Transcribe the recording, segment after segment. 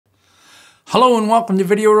Hello and welcome to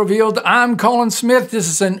Video Revealed. I'm Colin Smith. This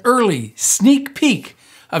is an early sneak peek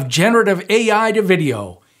of generative AI to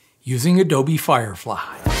video using Adobe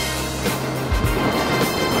Firefly.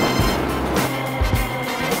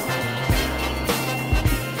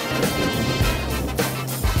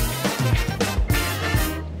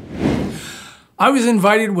 I was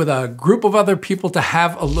invited with a group of other people to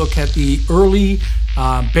have a look at the early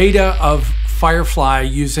beta of Firefly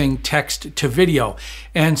using text to video.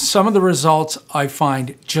 And some of the results I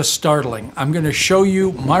find just startling. I'm going to show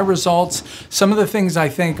you my results, some of the things I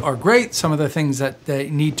think are great, some of the things that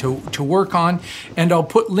they need to work on, and I'll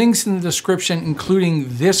put links in the description,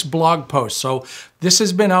 including this blog post. So this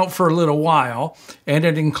has been out for a little while, and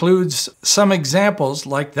it includes some examples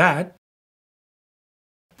like that.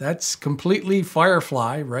 That's completely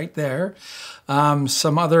Firefly right there.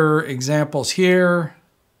 Some other examples here.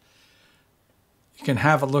 You can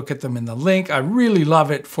have a look at them in the link. I really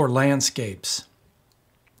love it for landscapes.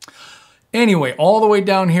 Anyway, all the way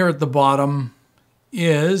down here at the bottom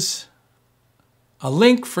is a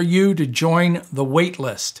link for you to join the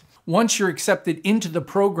waitlist. Once you're accepted into the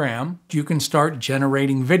program, you can start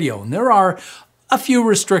generating video. And there are a few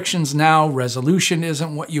restrictions now. Resolution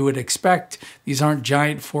isn't what you would expect. These aren't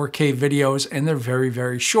giant 4K videos, and they're very,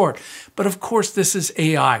 very short. But of course, this is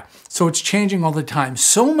AI, so it's changing all the time.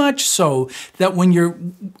 So much so that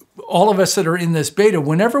when all of us that are in this beta,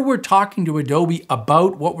 whenever we're talking to Adobe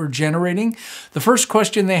about what we're generating, the first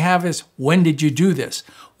question they have is, when did you do this?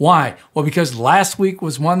 Why? Well, because last week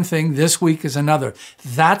was one thing, this week is another.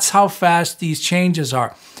 That's how fast these changes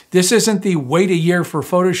are. This isn't the wait a year for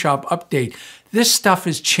Photoshop update. This stuff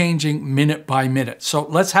is changing minute by minute. So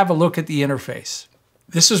let's have a look at the interface.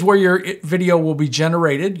 This is where your video will be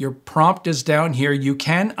generated. Your prompt is down here. You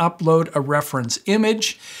can upload a reference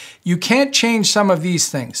image. You can't change some of these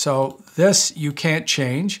things. So this you can't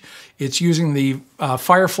change. It's using the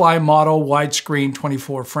Firefly model widescreen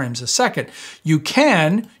 24 frames a second. You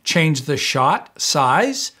can change the shot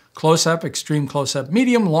size, close-up, extreme close-up,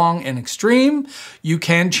 medium, long, and extreme. You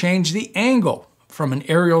can change the angle from an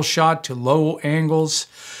aerial shot to low angles,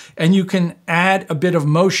 and you can add a bit of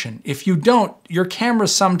motion. If you don't, your camera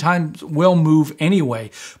sometimes will move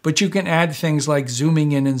anyway, but you can add things like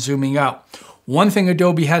zooming in and zooming out. One thing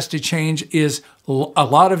Adobe has to change is a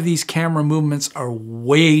lot of these camera movements are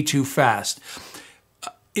way too fast.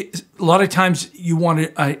 A lot of times you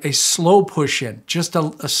want a slow push in, just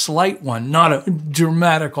a slight one, not a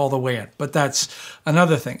dramatic all the way in, but that's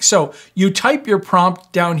another thing. So you type your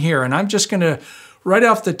prompt down here, and I'm just gonna, right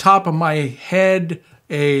off the top of my head,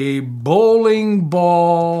 a bowling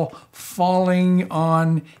ball falling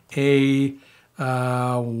on a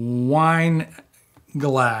wine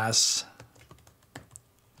glass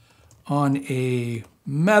on a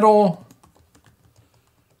metal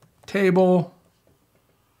table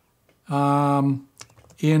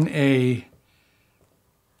in a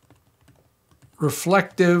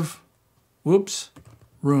reflective,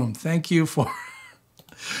 room. Thank you for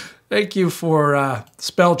thank you for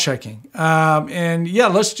spell checking. And yeah,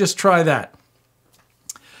 let's just try that.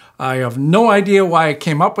 I have no idea why I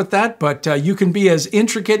came up with that, but you can be as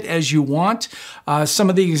intricate as you want. Some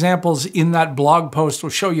of the examples in that blog post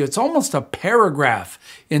will show you it's almost a paragraph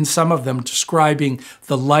in some of them describing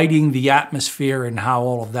the lighting, the atmosphere, and how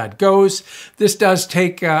all of that goes. This does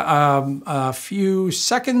take a few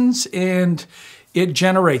seconds, and it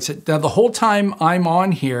generates it. Now, the whole time I'm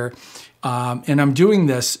on here and I'm doing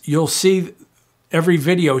this, you'll see every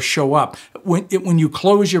video show up. When you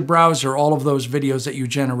close your browser, all of those videos that you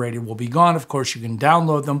generated will be gone. Of course, you can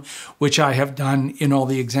download them, which I have done in all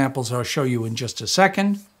the examples I'll show you in just a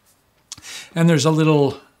second. And there's a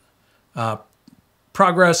little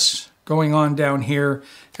progress going on down here,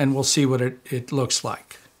 and we'll see what it looks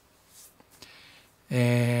like.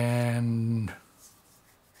 And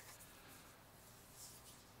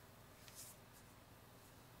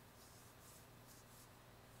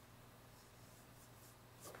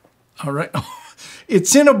all right,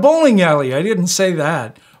 it's in a bowling alley. I didn't say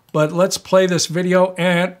that, but let's play this video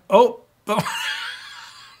and, oh.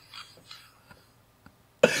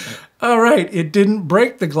 All right, it didn't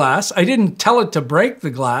break the glass. I didn't tell it to break the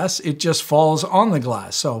glass. It just falls on the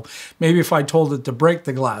glass. So maybe if I told it to break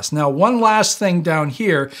the glass. Now, one last thing down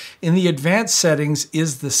here in the advanced settings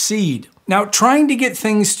is the seed. Now, trying to get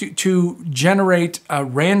things to generate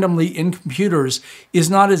randomly in computers is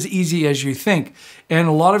not as easy as you think. And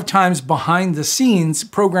a lot of times behind the scenes,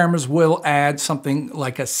 programmers will add something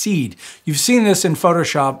like a seed. You've seen this in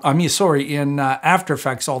Photoshop, in After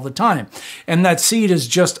Effects all the time. And that seed is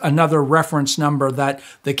just another reference number that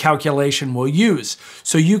the calculation will use.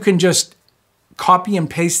 So you can just copy and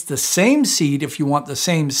paste the same seed if you want the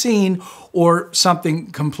same scene or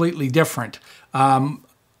something completely different.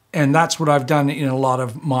 And that's what I've done in a lot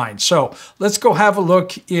of mine. So let's go have a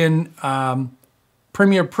look in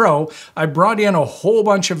Premiere Pro. I brought in a whole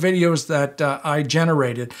bunch of videos that I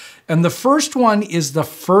generated. And the first one is the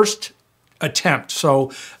first attempt.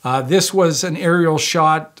 So this was an aerial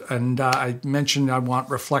shot, and I mentioned I want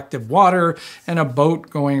reflective water and a boat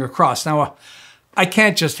going across. Now, I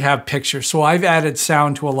can't just have pictures, so I've added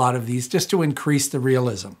sound to a lot of these just to increase the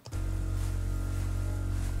realism.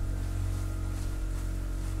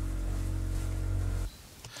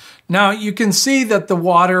 Now you can see that the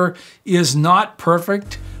water is not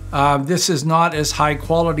perfect. This is not as high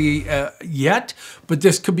quality yet, but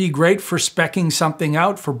this could be great for speccing something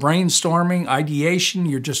out, for brainstorming, ideation.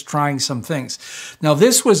 You're just trying some things. Now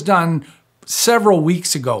this was done several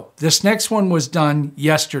weeks ago. This next one was done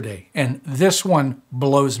yesterday, and this one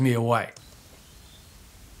blows me away.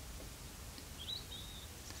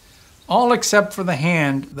 All except for the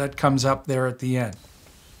hand that comes up there at the end.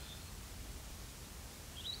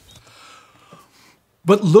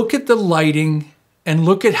 But look at the lighting and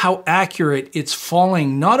look at how accurate it's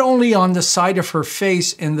falling, not only on the side of her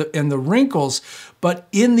face and the wrinkles, but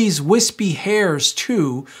in these wispy hairs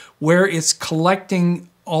too, where it's collecting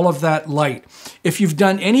all of that light. If you've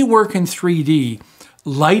done any work in 3D,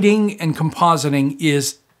 lighting and compositing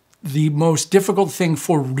is the most difficult thing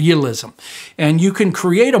for realism. And you can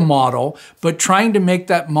create a model, but trying to make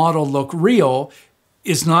that model look real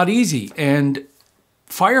is not easy. And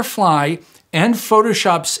Firefly and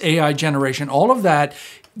Photoshop's AI generation, all of that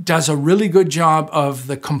does a really good job of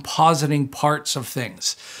the compositing parts of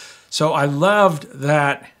things. So I loved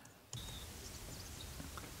that.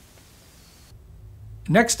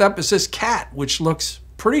 Next up is this cat, which looks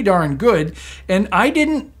pretty darn good. And I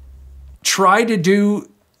didn't try to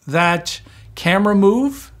do that camera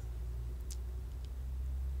move,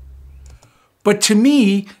 but to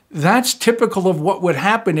me, that's typical of what would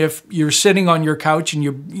happen if you're sitting on your couch and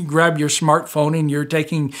you grab your smartphone and you're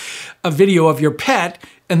taking a video of your pet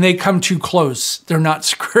and they come too close. They're not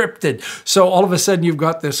scripted. So all of a sudden you've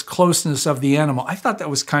got this closeness of the animal. I thought that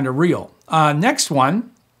was kind of real. Next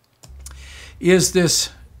one is this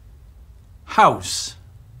house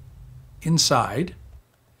inside.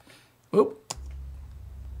 Oop.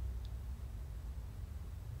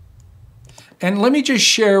 And let me just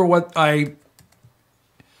share what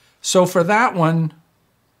so for that one,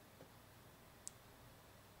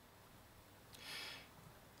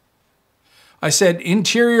 I said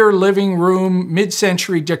interior living room,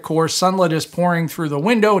 mid-century decor, sunlight is pouring through the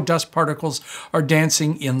window, dust particles are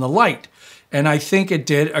dancing in the light. And I think it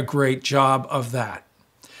did a great job of that.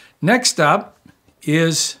 Next up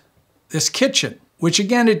is this kitchen, which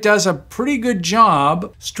again, it does a pretty good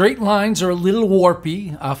job. Straight lines are a little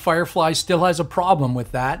warpy. Firefly still has a problem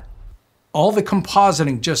with that. All the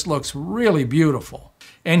compositing just looks really beautiful.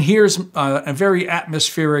 And here's a very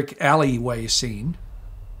atmospheric alleyway scene.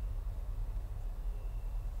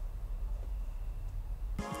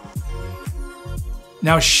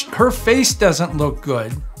 Now, her face doesn't look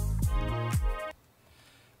good,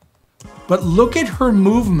 but look at her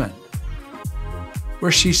movement, where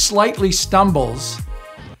she slightly stumbles,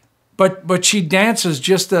 but she dances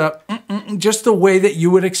just the way that you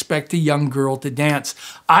would expect a young girl to dance.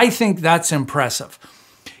 I think that's impressive.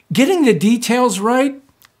 Getting the details right,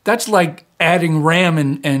 that's like adding RAM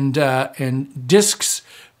and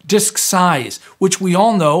disk size, which we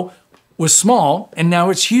all know was small and now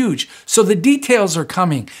it's huge. So the details are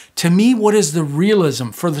coming. To me, what is the realism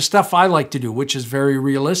for the stuff I like to do, which is very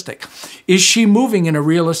realistic? Is she moving in a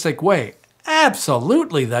realistic way?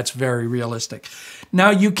 Absolutely, that's very realistic. Now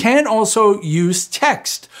you can also use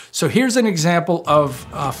text. So here's an example of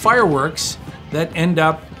fireworks that end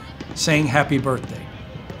up saying happy birthday.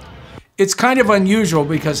 It's kind of unusual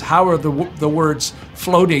because how are the words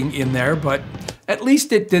floating in there, but at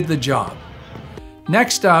least it did the job.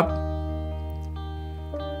 Next up,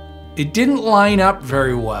 it didn't line up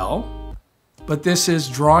very well, but this is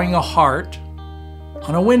drawing a heart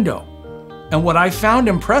on a window. And what I found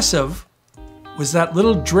impressive was that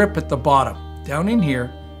little drip at the bottom. Down in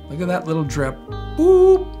here, look at that little drip.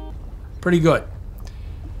 Boop. Pretty good.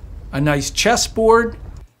 A nice chessboard.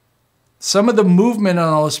 Some of the movement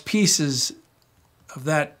on those pieces of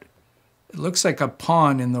that, it looks like a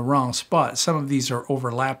pawn in the wrong spot. Some of these are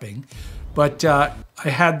overlapping. But I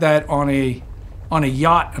had that on a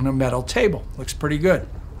yacht on a metal table. Looks pretty good.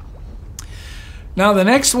 Now the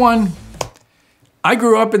next one, I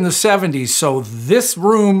grew up in the 70s, so this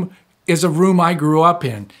room is a room I grew up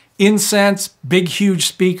in. incense, big, huge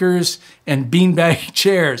speakers, and beanbag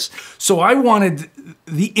chairs. So I wanted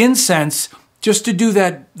the incense just to do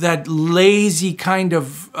that lazy kind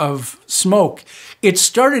of smoke. It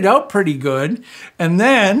started out pretty good, and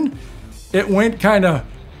then it went kind of...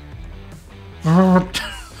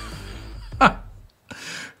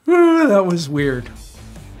 Ooh, that was weird.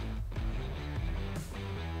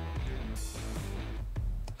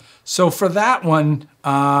 So for that one,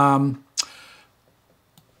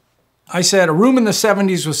 I said a room in the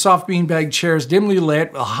 70s with soft beanbag chairs, dimly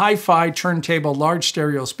lit, a hi-fi turntable, large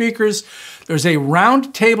stereo speakers. There's a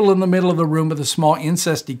round table in the middle of the room with a small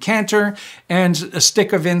incense decanter and a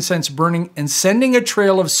stick of incense burning and sending a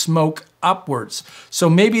trail of smoke upwards. So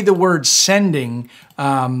maybe the word sending,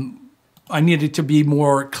 I needed to be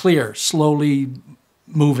more clear, slowly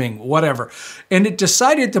moving, whatever. And it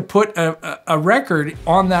decided to put a record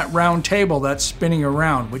on that round table that's spinning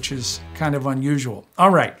around, which is kind of unusual. All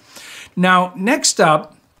right. Now, next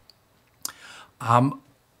up,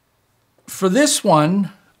 for this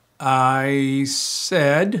one, I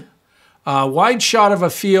said, wide shot of a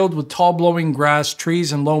field with tall blowing grass,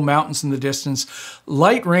 trees, and low mountains in the distance.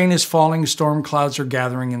 Light rain is falling, storm clouds are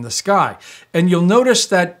gathering in the sky. And you'll notice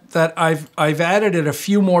that I've added it a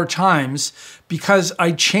few more times because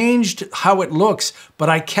I changed how it looks, but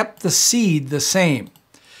I kept the seed the same.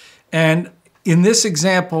 And in this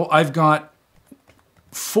example, I've got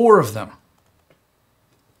 4 of them.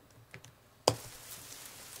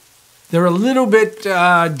 They're a little bit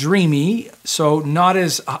dreamy, so not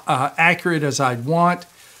as accurate as I'd want,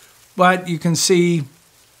 but you can see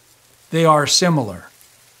they are similar.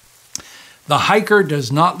 The hiker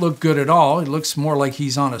does not look good at all. It looks more like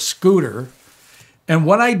he's on a scooter. And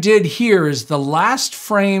what I did here is the last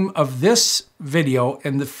frame of this video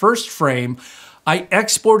and the first frame, I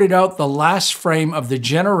exported out the last frame of the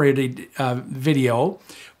generated video,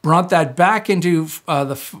 brought that back into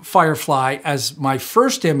the Firefly as my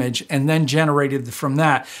first image, and then generated from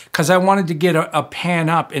that because I wanted to get a pan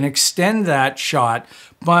up and extend that shot,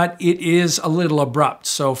 but it is a little abrupt.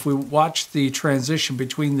 So if we watch the transition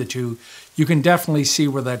between the two, you can definitely see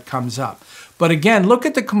where that comes up. But again, look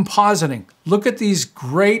at the compositing. Look at these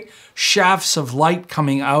great shafts of light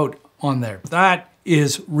coming out on there. That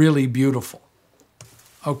is really beautiful.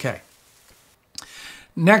 Okay.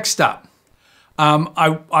 Next up,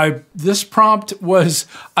 this prompt was,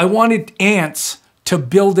 I wanted ants to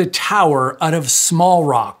build a tower out of small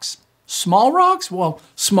rocks. Small rocks? Well,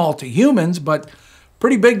 small to humans, but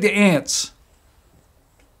pretty big to ants.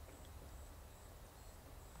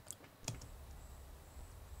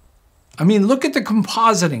 I mean, look at the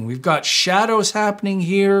compositing. We've got shadows happening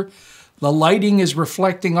here. The lighting is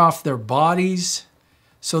reflecting off their bodies.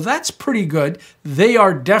 So that's pretty good. They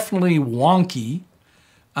are definitely wonky.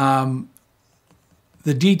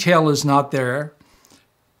 The detail is not there.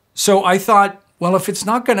 So I thought, well, if it's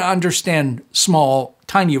not going to understand small,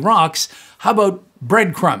 tiny rocks, how about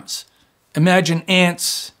breadcrumbs? Imagine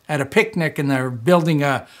ants at a picnic and they're building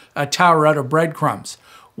a tower out of breadcrumbs.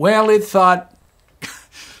 Well, it thought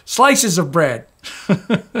slices of bread.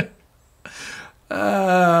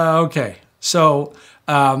 Okay, so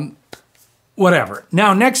whatever.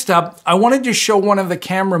 Now, next up, I wanted to show one of the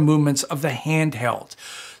camera movements of the handheld.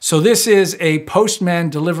 So this is a postman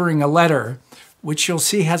delivering a letter, which you'll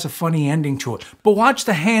see has a funny ending to it. But watch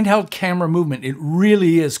the handheld camera movement. It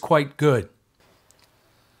really is quite good.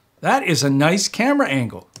 That is a nice camera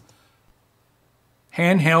angle.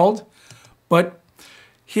 Handheld, but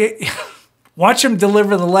watch him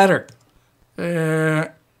deliver the letter.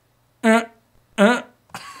 The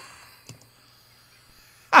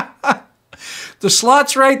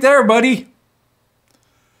slot's right there, buddy.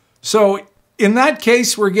 So in that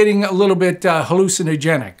case, we're getting a little bit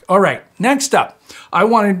hallucinogenic. All right, next up, I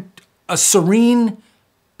wanted a serene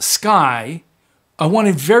sky. I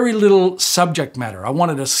wanted very little subject matter. I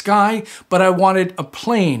wanted a sky, but I wanted a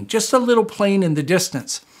plane, just a little plane in the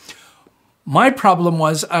distance. My problem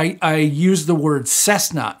was I used the word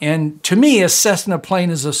Cessna, and to me, a Cessna plane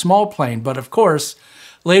is a small plane, but of course,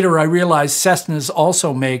 later I realized Cessnas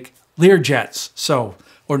also make Learjets, so,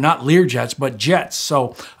 or not Learjets, but jets.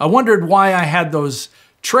 So I wondered why I had those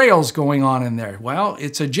trails going on in there. Well,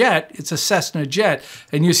 it's a jet, it's a Cessna jet,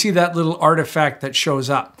 and you see that little artifact that shows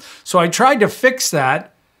up. So I tried to fix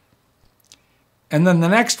that, and then the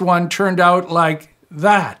next one turned out like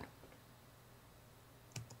that.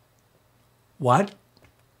 What?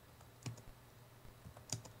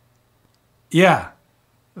 Yeah,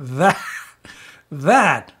 that.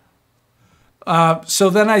 So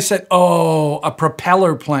then I said, oh, a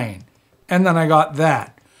propeller plane. And then I got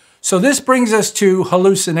that. So this brings us to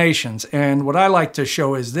hallucinations. And what I like to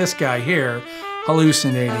show is this guy here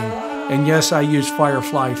hallucinating. And yes, I use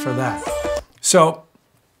Firefly for that. So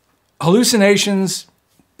hallucinations,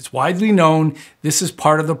 it's widely known. This is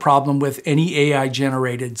part of the problem with any AI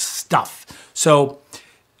generated stuff. So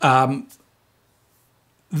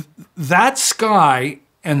that sky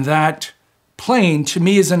and that plane to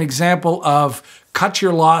me is an example of cut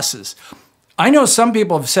your losses. I know some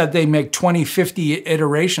people have said they make 20, 50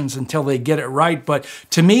 iterations until they get it right, but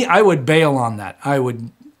to me, I would bail on that. I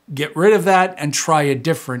would get rid of that and try a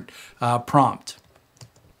different prompt.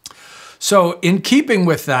 So in keeping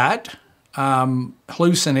with that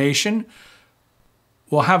hallucination,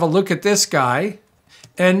 we'll have a look at this guy.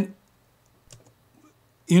 And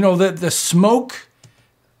you know, the smoke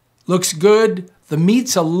looks good. The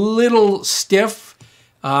meat's a little stiff.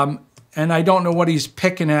 And I don't know what he's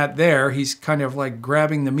picking at there. He's kind of like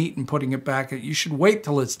grabbing the meat and putting it back. You should wait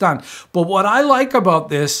till it's done. But what I like about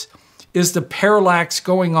this is the parallax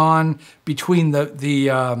going on between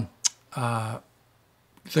the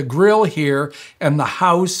grill here and the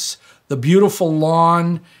house, the beautiful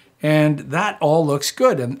lawn, and that all looks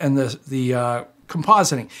good. And the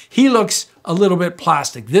compositing. He looks a little bit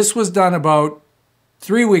plastic. This was done about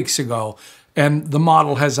 3 weeks ago, and the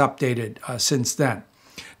model has updated since then.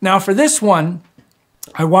 Now for this one,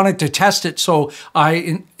 I wanted to test it, so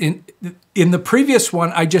in the previous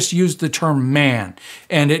one, I just used the term man,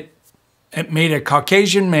 and it made a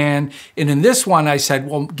Caucasian man, and in this one, I said,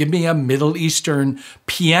 well, give me a Middle Eastern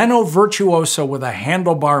piano virtuoso with a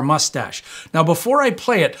handlebar mustache. Now, before I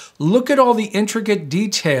play it, look at all the intricate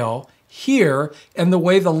detail here and the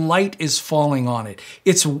way the light is falling on it.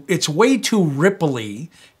 It's way too ripply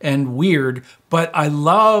and weird, but I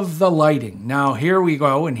love the lighting. Now here we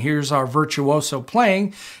go, and here's our virtuoso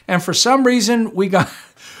playing, and for some reason we got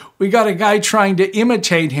a guy trying to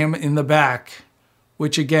imitate him in the back,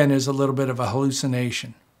 which again is a little bit of a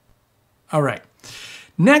hallucination. All right.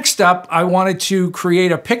 Next up, I wanted to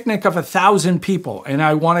create a picnic of 1,000 people, and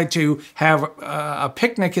I wanted to have a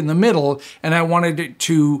picnic in the middle, and I wanted it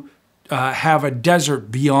to have a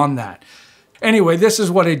desert beyond that. Anyway, this is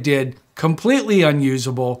what it did. Completely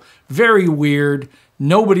unusable, very weird.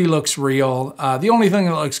 Nobody looks real. The only thing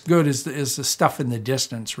that looks good is the stuff in the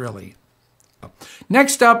distance, really.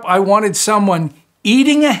 Next up, I wanted someone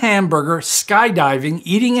eating a hamburger, skydiving,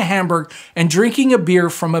 eating a hamburger, and drinking a beer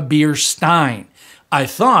from a beer stein. I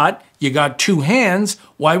thought, you got two hands,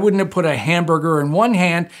 why wouldn't it put a hamburger in one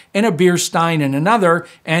hand and a beer stein in another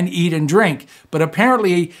and eat and drink? But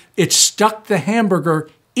apparently it stuck the hamburger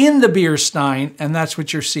in the beer stein, and that's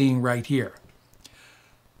what you're seeing right here.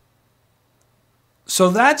 So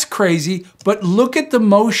that's crazy, but look at the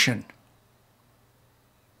motion.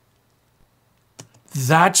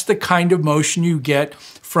 That's the kind of motion you get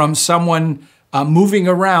from someone moving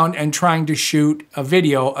around and trying to shoot a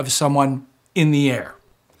video of someone in the air.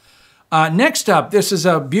 Next up, this is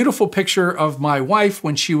a beautiful picture of my wife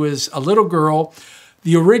when she was a little girl.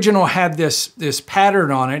 The original had this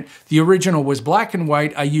pattern on it. The original was black and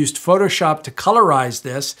white. I used Photoshop to colorize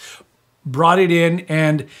this, brought it in,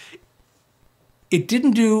 and it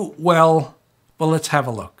didn't do well. Well, let's have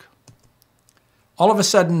a look. All of a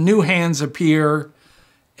sudden, new hands appear,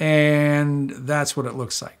 and that's what it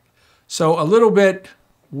looks like. So a little bit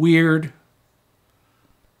weird,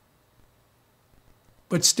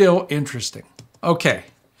 but still interesting. Okay,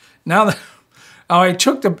 now I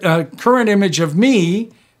took the current image of me,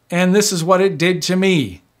 and this is what it did to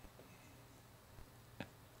me.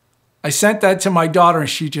 I sent that to my daughter, and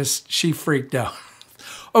she freaked out.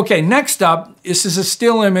 Okay, next up, this is a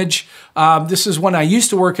still image. This is when I used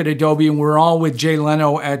to work at Adobe, and we're all with Jay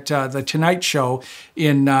Leno at The Tonight Show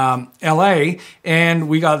in LA, and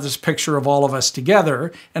we got this picture of all of us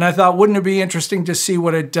together, and I thought, wouldn't it be interesting to see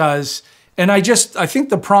what it does? And I think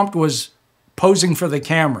the prompt was posing for the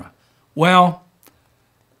camera. Well,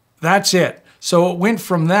 that's it. So it went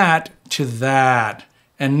from that to that.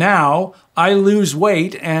 And now I lose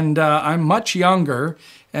weight, and I'm much younger,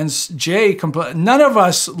 and Jay, none of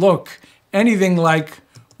us look anything like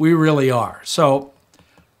we really are. So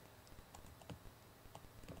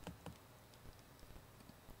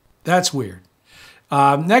that's weird.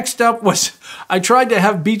 Next up was, I tried to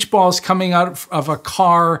have beach balls coming out of a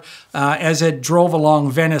car as it drove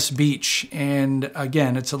along Venice Beach. And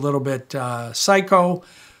again, it's a little bit psycho,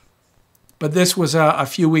 but this was a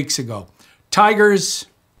few weeks ago. Tigers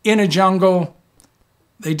in a jungle,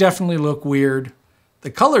 they definitely look weird. The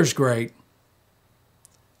color's great,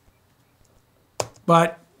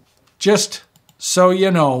 but just so you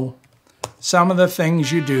know, some of the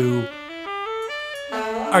things you do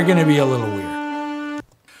are going to be a little weird.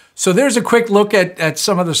 So there's a quick look at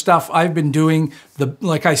some of the stuff I've been doing.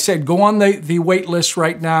 Like I said, go on the wait list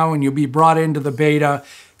right now and you'll be brought into the beta.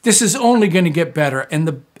 This is only going to get better,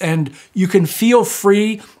 and you can feel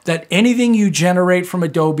free that anything you generate from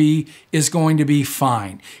Adobe is going to be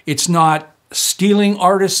fine. It's not stealing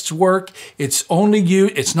artists' work. It's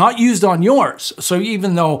not used on yours. So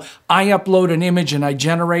even though I upload an image and I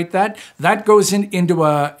generate that goes into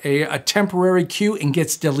a temporary queue and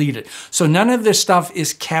gets deleted. So none of this stuff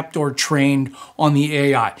is kept or trained on the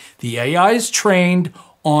AI. The AI is trained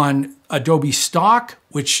on Adobe stock,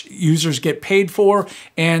 which users get paid for,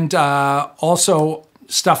 and also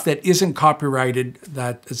stuff that isn't copyrighted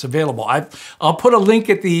that is available. I'll put a link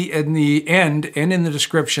in the end and in the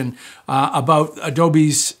description about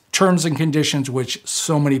Adobe's terms and conditions, which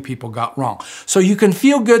so many people got wrong. So you can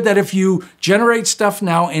feel good that if you generate stuff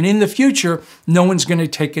now and in the future, no one's going to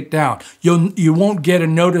take it down. You won't get a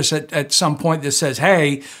notice at some point that says,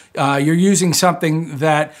 hey, you're using something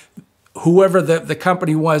that whoever the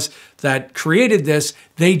company was that created this,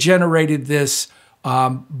 they generated this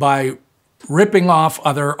by ripping off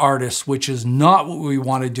other artists, which is not what we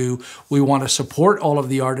want to do. We want to support all of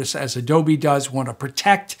the artists as Adobe does. We want to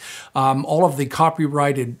protect all of the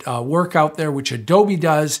copyrighted work out there, which Adobe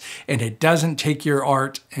does, and it doesn't take your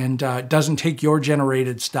art and doesn't take your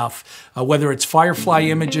generated stuff, whether it's Firefly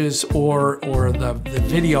images or the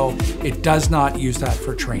video. It does not use that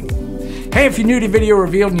for training. Hey, if you're new to Video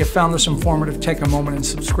Revealed and you found this informative, take a moment and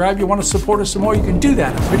subscribe. You want to support us some more, you can do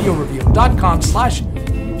that at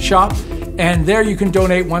videorevealed.com/shop. And there you can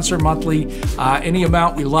donate once or monthly, any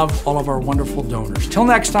amount. We love all of our wonderful donors. Till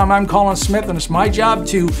next time, I'm Colin Smith, and it's my job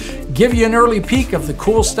to give you an early peek of the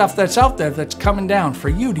cool stuff that's out there that's coming down for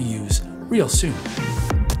you to use real soon.